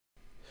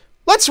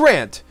let's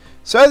rant!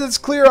 So as it's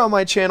clear on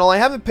my channel, I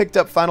haven't picked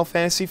up Final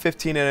Fantasy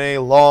 15 in a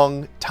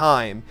long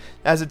time,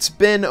 as it's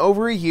been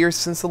over a year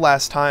since the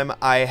last time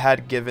I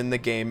had given the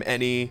game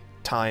any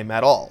time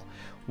at all.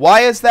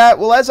 Why is that?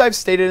 Well, as I've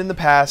stated in the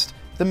past,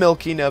 the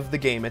milking of the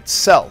game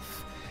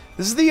itself.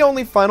 This is the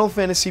only Final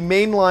Fantasy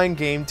mainline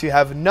game to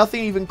have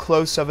nothing even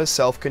close of a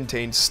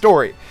self-contained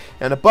story,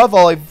 and above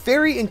all, a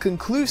very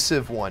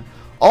inconclusive one,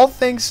 all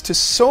thanks to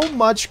so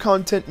much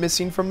content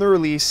missing from the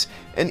release,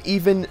 and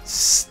even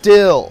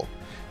still.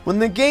 When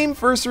the game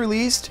first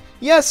released,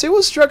 yes, it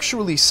was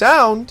structurally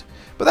sound,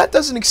 but that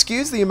doesn't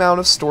excuse the amount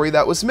of story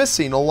that was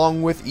missing,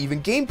 along with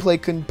even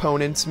gameplay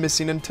components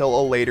missing until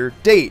a later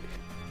date.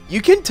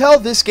 You can tell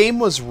this game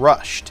was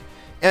rushed,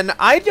 and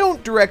I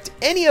don't direct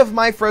any of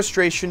my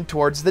frustration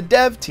towards the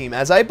dev team,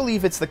 as I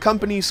believe it's the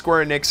company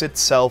Square-Enix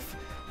itself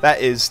that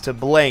is to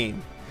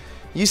blame.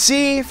 You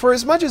see, for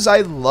as much as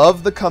I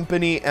love the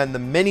company and the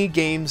many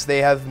games they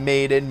have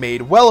made and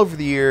made well over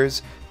the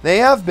years, they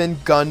have been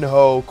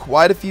gun-ho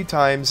quite a few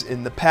times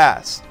in the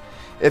past.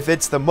 If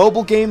it's the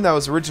mobile game that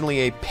was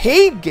originally a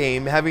paid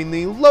game, having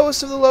the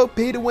lowest of the low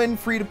pay-to-win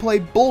free-to-play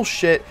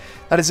bullshit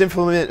that is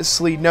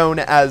infamously known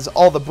as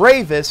All the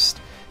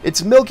Bravest,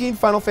 it's milking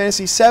Final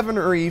Fantasy 7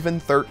 or even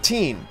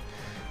 13.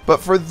 But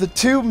for the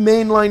two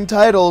mainline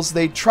titles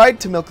they tried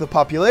to milk the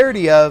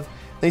popularity of,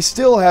 they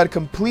still had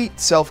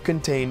complete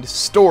self-contained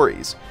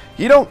stories.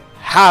 You don't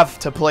have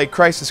to play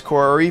Crisis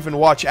Core or even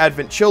watch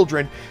Advent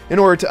Children in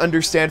order to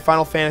understand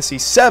Final Fantasy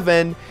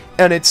VII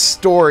and its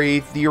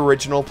story the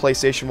original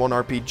PlayStation 1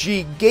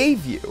 RPG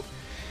gave you.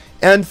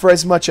 And for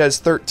as much as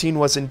 13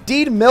 was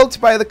indeed milked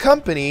by the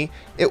company,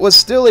 it was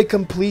still a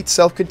complete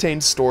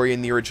self-contained story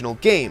in the original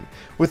game,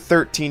 with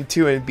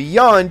 13.2 and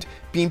beyond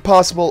being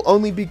possible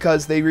only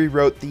because they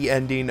rewrote the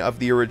ending of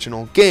the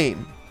original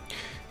game.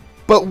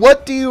 But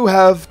what do you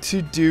have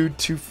to do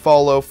to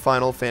follow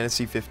Final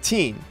Fantasy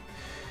 15?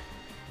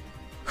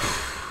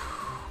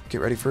 Get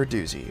ready for a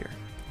doozy here.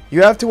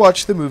 You have to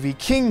watch the movie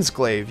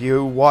Kingsglaive,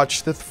 you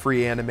watch the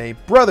free anime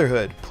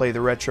Brotherhood, play the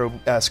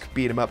retro-esque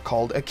beat-em-up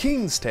called A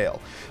King's Tale,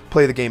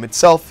 play the game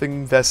itself,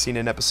 investing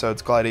in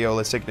episodes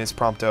Gladiolus, Ignis,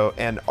 Prompto,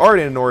 and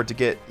Arden in order to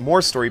get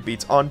more story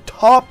beats on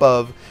top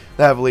of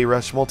the heavily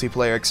rushed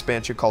multiplayer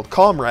expansion called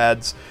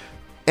Comrades,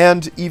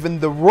 and even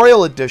the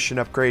Royal Edition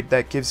upgrade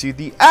that gives you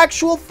the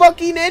actual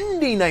fucking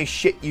ending, I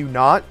shit you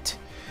not.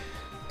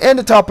 And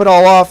to top it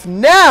all off,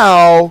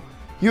 now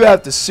you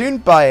have to soon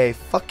buy a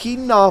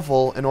fucking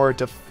novel in order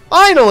to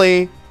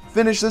finally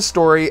finish the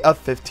story of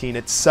 15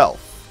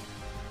 itself.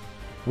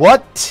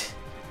 What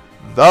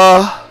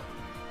the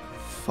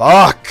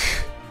fuck?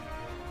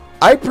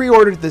 I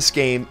pre-ordered this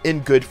game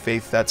in good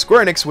faith that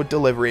Square-Enix would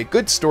deliver a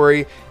good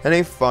story and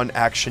a fun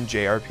action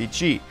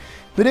JRPG,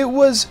 but it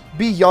was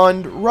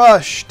beyond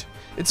rushed.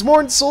 It's more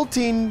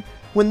insulting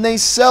when they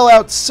sell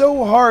out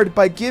so hard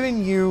by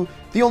giving you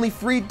the only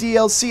free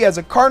DLC as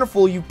a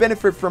carnival you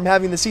benefit from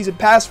having the season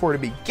pass for to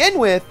begin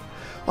with,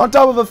 on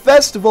top of a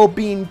festival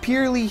being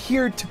purely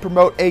here to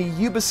promote a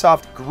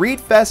Ubisoft greed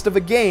fest of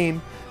a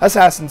game,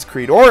 Assassin's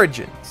Creed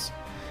Origins.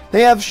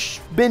 They have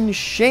been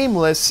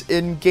shameless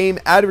in game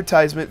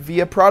advertisement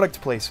via product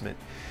placement.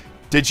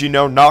 Did you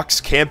know Nox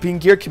camping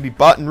gear can be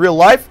bought in real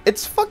life?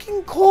 It's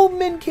fucking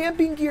Coleman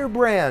camping gear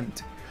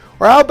brand.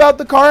 Or how about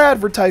the car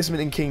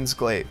advertisement in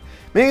Kingsglaive?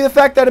 Maybe the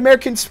fact that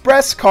American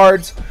Express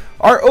cards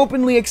are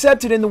openly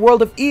accepted in the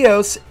world of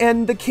Eos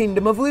and the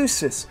Kingdom of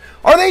Lucis.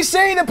 Are they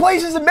saying the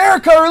place is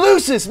America or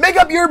Lucis? Make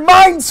up your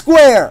mind,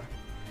 Square!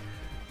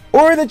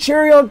 Or the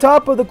cherry on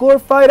top of the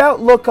glorified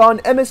outlook on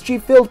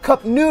MSG-filled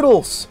cup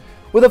noodles,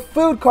 with a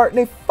food cart and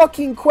a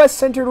fucking quest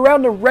centered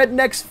around the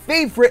redneck's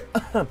favorite,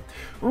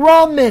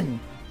 ramen.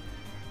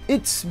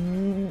 It's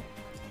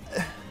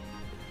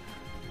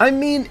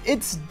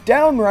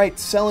downright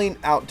selling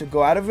out to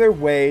go out of their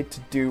way to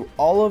do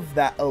all of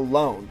that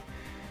alone.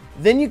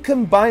 Then you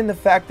combine the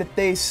fact that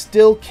they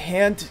still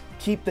can't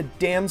keep the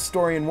damn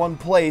story in one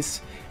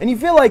place, and you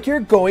feel like you're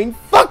going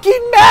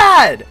fucking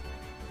mad!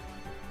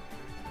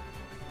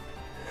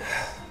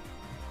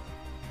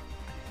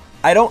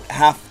 I don't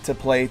have to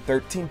play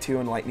 13.2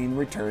 and Lightning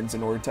Returns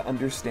in order to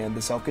understand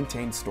the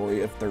self-contained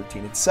story of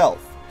 13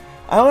 itself.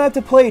 I don't have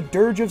to play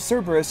Dirge of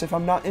Cerberus if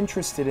I'm not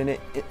interested in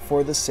it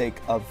for the sake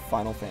of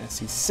Final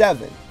Fantasy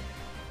VII.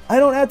 I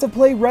don't have to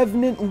play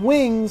Revenant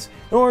Wings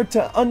in order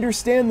to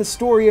understand the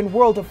story and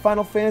world of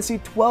Final Fantasy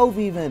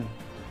XII even.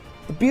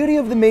 The beauty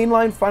of the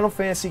mainline Final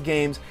Fantasy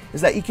games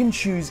is that you can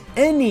choose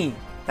any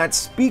that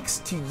speaks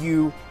to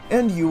you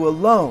and you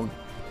alone.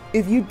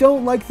 If you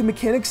don't like the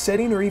mechanics,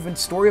 setting, or even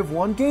story of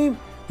one game,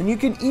 then you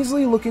can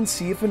easily look and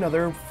see if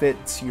another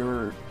fits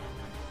your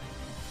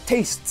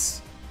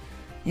tastes.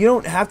 You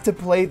don't have to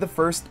play the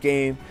first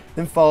game,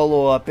 then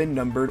follow up in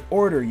numbered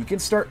order. You can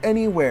start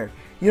anywhere.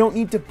 You don't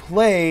need to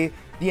play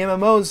the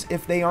MMOs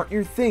if they aren't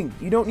your thing.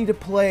 You don't need to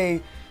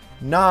play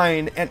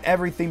 9 and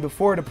everything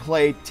before to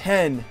play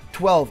 10,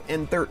 12,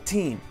 and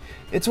 13.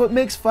 It's what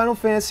makes Final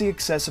Fantasy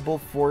accessible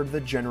for the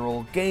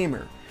general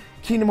gamer.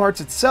 Kingdom Hearts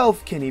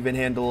itself can even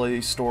handle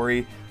a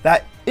story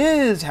that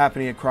is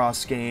happening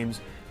across games,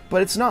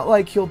 but it's not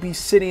like he'll be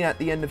sitting at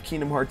the end of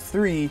Kingdom Hearts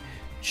 3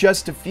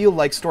 just to feel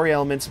like story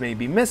elements may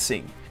be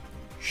missing.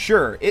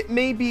 Sure, it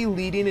may be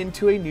leading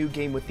into a new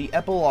game with the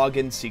epilogue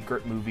and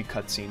secret movie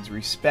cutscenes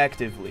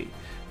respectively,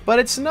 but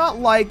it's not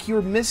like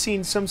you're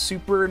missing some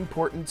super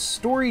important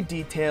story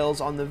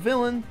details on the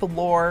villain, the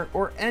lore,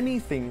 or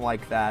anything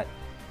like that.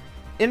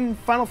 In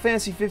Final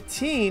Fantasy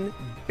 15,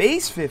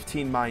 base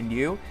 15 mind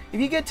you, if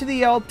you get to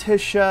the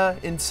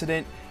Altissia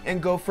incident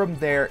and go from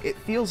there, it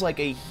feels like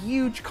a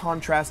huge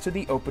contrast to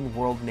the open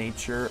world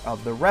nature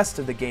of the rest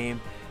of the game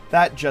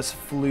that just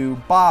flew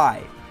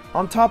by,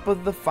 on top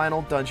of the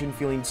final dungeon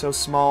feeling so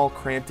small,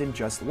 cramped, and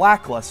just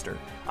lackluster.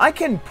 I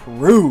can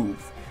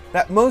prove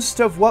that most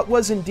of what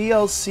was in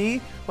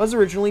DLC was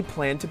originally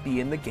planned to be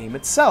in the game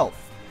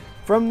itself.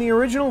 From the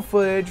original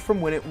footage from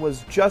when it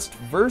was just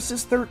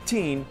Versus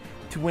 13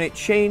 to when it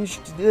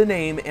changed the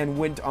name and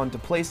went onto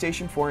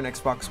PlayStation 4 and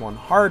Xbox One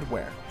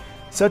hardware.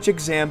 Such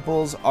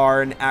examples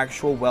are an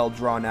actual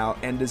well-drawn out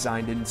and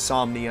designed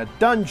Insomnia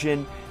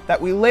dungeon that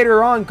we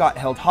later on got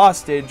held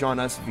hostage on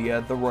us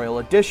via the Royal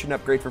Edition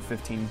upgrade for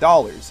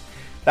 $15.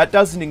 That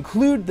doesn't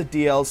include the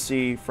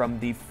DLC from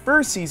the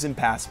first season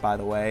pass, by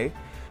the way.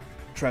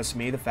 Trust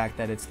me, the fact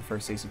that it's the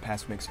first season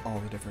pass makes all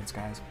the difference,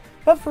 guys.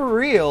 But for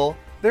real,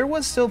 there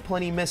was still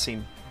plenty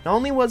missing. Not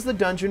only was the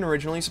dungeon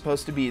originally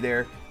supposed to be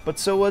there, but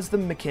so was the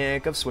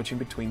mechanic of switching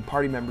between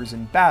party members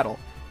in battle.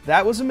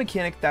 That was a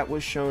mechanic that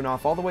was shown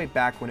off all the way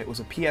back when it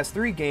was a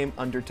PS3 game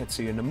under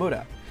Tetsuya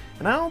Nomura.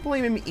 And I don't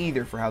blame him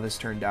either for how this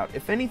turned out.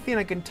 If anything,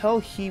 I can tell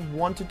he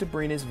wanted to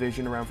bring his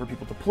vision around for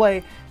people to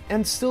play,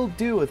 and still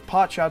do, with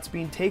potshots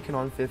being taken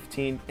on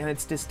 15 and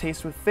its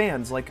distaste with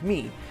fans like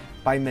me,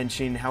 by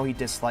mentioning how he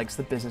dislikes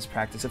the business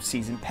practice of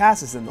season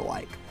passes and the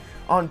like,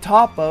 on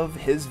top of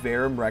his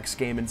Verum Rex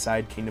game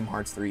inside Kingdom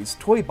Hearts 3's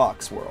Toy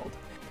Box world.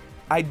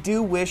 I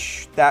do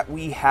wish that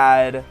we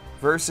had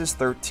Versus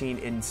 13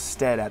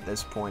 instead at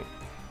this point.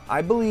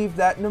 I believe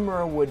that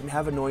Nomura wouldn't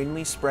have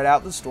annoyingly spread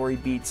out the story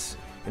beats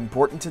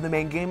important to the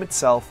main game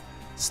itself,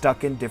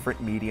 stuck in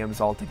different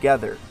mediums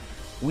altogether.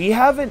 We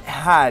haven't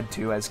had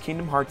to, as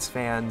Kingdom Hearts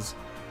fans,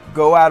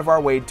 go out of our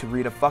way to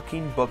read a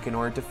fucking book in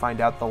order to find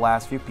out the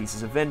last few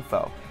pieces of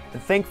info,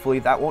 and thankfully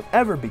that won't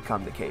ever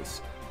become the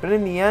case. But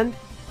in the end,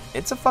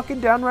 it's a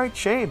fucking downright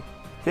shame.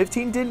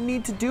 15 didn't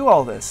need to do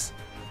all this.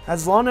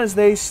 As long as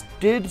they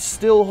did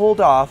still hold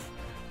off,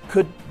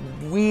 could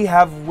we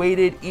have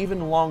waited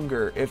even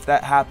longer if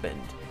that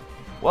happened?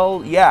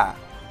 Well, yeah,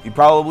 you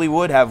probably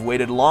would have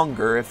waited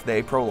longer if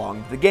they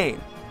prolonged the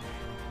game.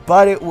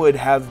 But it would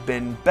have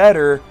been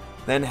better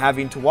than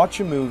having to watch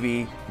a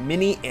movie,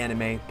 mini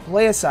anime,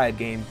 play a side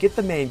game, get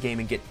the main game,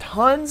 and get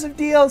tons of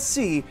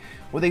DLC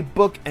with a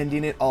book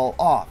ending it all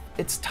off.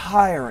 It's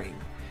tiring.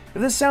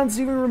 If this sounds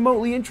even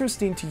remotely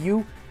interesting to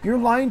you, you're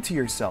lying to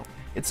yourself.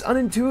 It's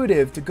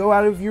unintuitive to go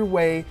out of your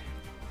way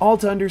all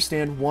to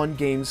understand one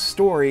game's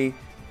story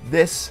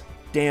this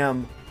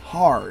damn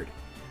hard.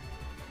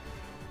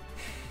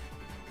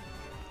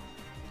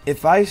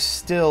 If I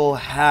still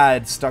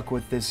had stuck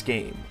with this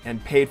game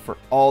and paid for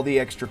all the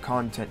extra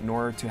content in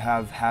order to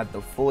have had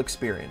the full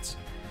experience,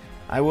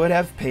 I would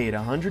have paid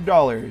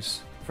 $100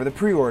 for the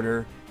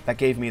pre-order that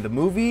gave me the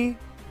movie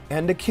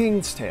and A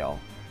King's Tale,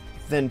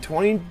 then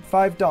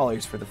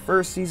 $25 for the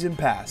first season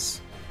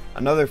pass,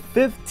 another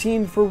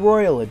 $15 for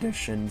Royal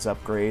Edition's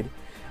upgrade,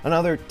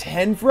 another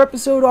 $10 for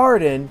episode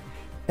Arden,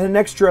 and an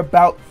extra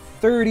about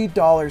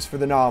 $30 for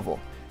the novel.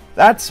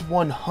 That's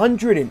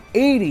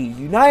 180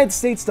 United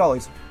States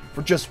dollars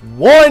for just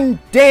one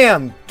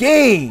damn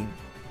game!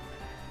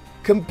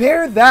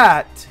 Compare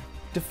that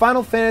to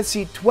Final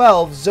Fantasy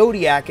XII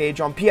Zodiac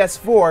Age on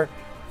PS4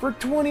 for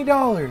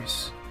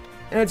 $20,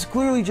 and it's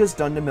clearly just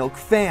done to milk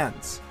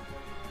fans.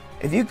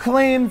 If you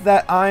claim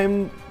that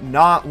I'm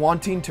not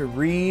wanting to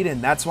read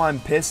and that's why I'm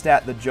pissed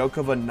at the joke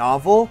of a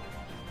novel,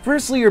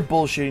 firstly, you're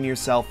bullshitting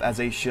yourself as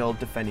a shield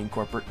defending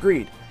corporate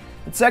greed.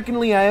 And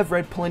secondly, I have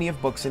read plenty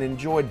of books and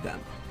enjoyed them.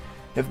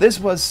 If this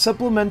was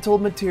supplemental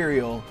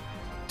material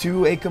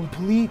to a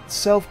complete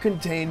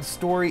self-contained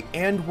story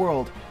and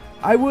world,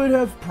 I would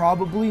have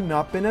probably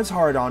not been as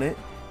hard on it,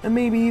 and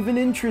maybe even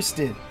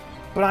interested.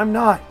 But I'm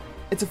not.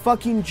 It's a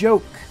fucking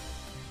joke.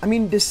 I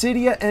mean,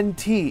 Dissidia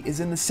NT is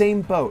in the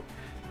same boat,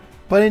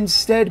 but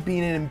instead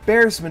being an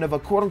embarrassment of a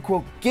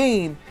quote-unquote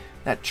game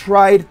that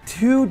tried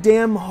too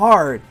damn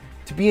hard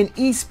to be an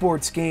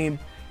esports game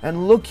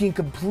and looking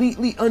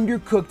completely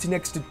undercooked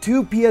next to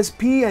two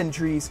PSP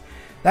entries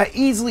that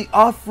easily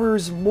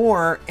offers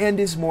more and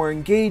is more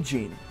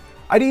engaging.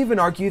 I'd even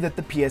argue that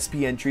the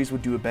PSP entries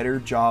would do a better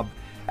job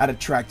at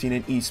attracting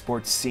an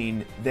esports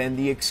scene than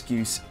the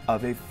excuse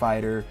of a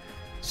fighter,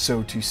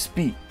 so to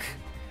speak.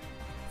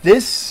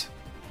 This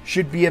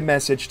should be a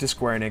message to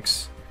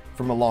Square-Enix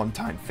from a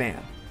longtime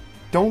fan.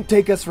 Don't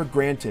take us for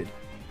granted.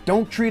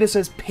 Don't treat us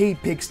as pay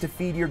pigs to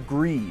feed your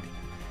greed.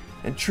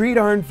 And treat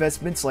our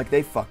investments like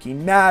they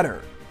fucking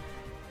matter.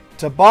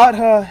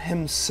 Tabata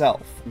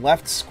himself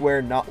left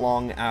Square not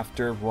long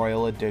after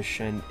Royal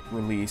Edition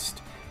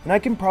released, and I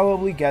can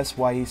probably guess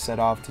why he set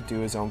off to do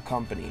his own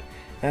company.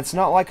 and it's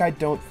not like I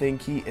don't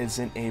think he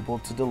isn't able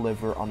to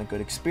deliver on a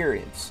good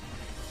experience.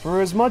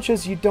 For as much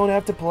as you don't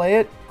have to play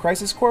it,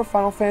 Crisis Core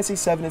Final Fantasy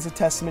VII is a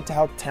testament to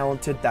how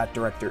talented that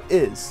director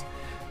is.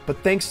 But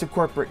thanks to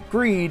corporate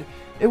greed,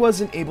 it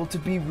wasn't able to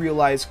be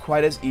realized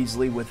quite as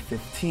easily with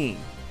 15.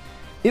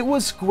 It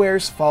was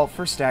Square's fault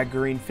for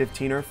staggering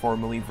 15 or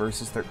formerly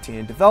versus 13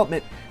 in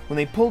development when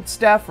they pulled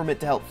staff from it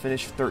to help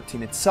finish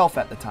 13 itself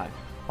at the time,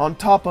 on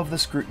top of the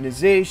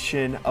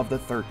scrutinization of the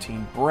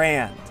 13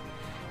 brand.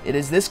 It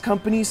is this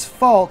company's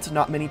fault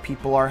not many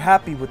people are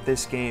happy with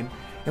this game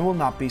and will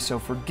not be so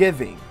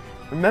forgiving.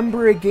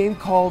 Remember a game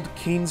called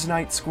King's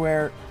Knight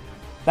Square?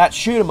 That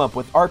shoot 'em up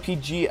with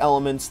RPG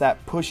elements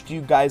that pushed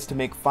you guys to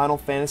make Final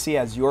Fantasy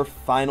as your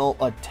final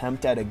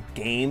attempt at a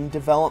game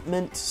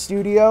development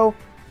studio?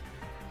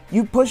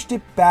 You pushed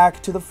it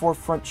back to the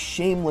forefront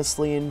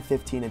shamelessly in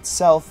 15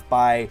 itself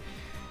by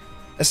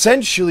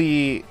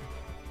essentially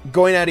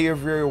going out of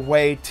your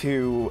way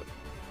to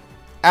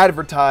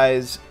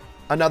advertise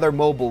another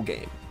mobile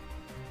game.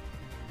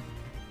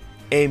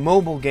 A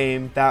mobile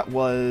game that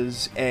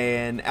was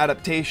an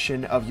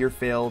adaptation of your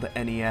failed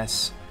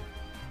NES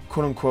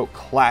quote-unquote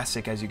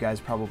classic, as you guys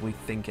probably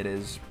think it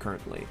is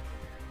currently.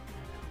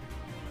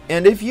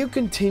 And if you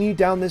continue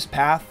down this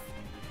path,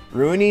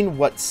 ruining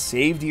what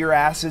saved your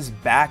asses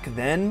back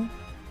then,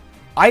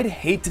 I'd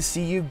hate to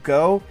see you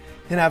go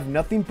and have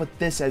nothing but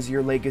this as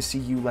your legacy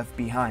you left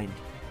behind.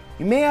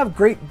 You may have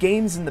great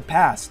games in the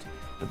past,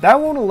 but that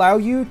won't allow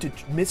you to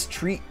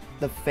mistreat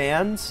the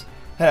fans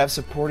that have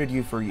supported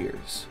you for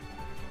years.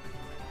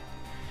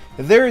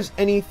 If there is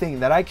anything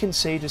that I can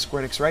say to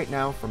Square-Enix right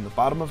now from the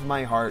bottom of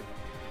my heart,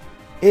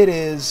 it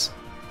is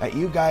that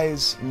you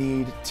guys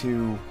need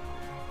to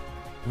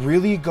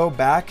really go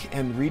back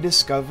and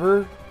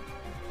rediscover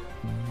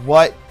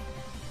what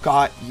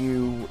got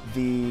you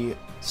the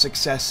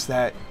success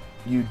that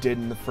you did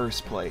in the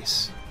first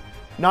place.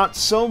 Not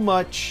so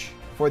much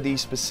for the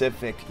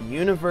specific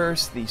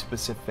universe, the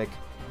specific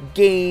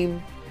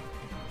game,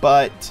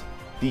 but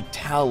the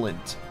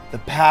talent, the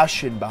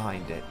passion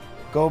behind it.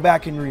 Go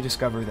back and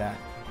rediscover that.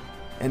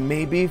 And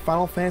maybe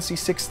Final Fantasy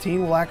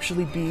 16 will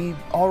actually be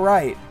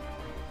alright.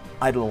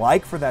 I'd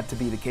like for that to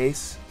be the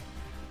case.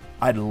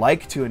 I'd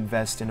like to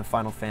invest in a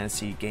Final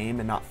Fantasy game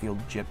and not feel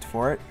gypped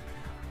for it.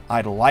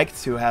 I'd like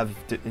to have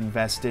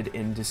invested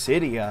in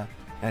Dissidia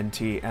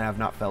NT and have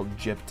not felt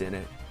gypped in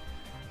it.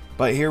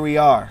 But here we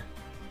are.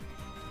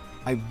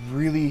 I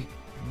really,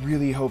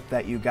 really hope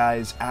that you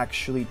guys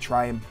actually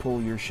try and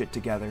pull your shit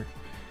together.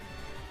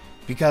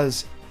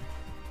 Because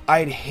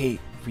I'd hate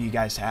for you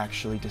guys to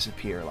actually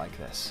disappear like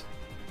this.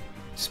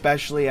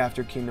 Especially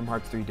after Kingdom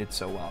Hearts 3 did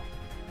so well.